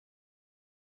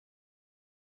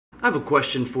I have a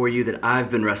question for you that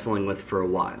I've been wrestling with for a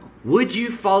while. Would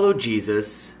you follow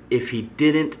Jesus if he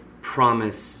didn't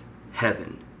promise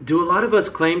heaven? Do a lot of us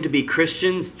claim to be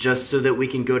Christians just so that we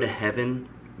can go to heaven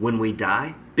when we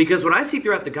die? Because what I see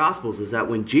throughout the Gospels is that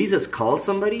when Jesus calls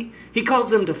somebody, he calls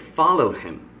them to follow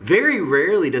him. Very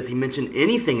rarely does he mention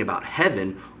anything about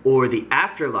heaven or the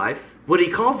afterlife. What he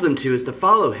calls them to is to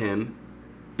follow him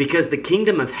because the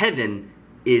kingdom of heaven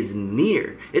is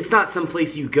near. It's not some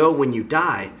place you go when you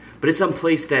die, but it's some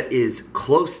place that is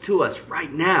close to us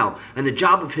right now. And the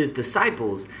job of his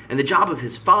disciples and the job of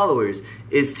his followers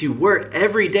is to work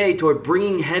every day toward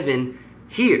bringing heaven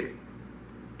here.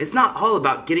 It's not all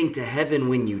about getting to heaven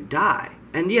when you die.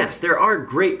 And yes, there are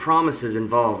great promises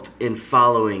involved in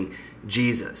following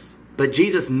Jesus. But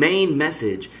Jesus' main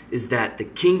message is that the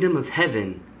kingdom of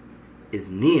heaven is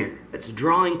near. It's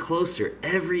drawing closer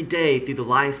every day through the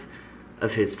life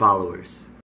of his followers.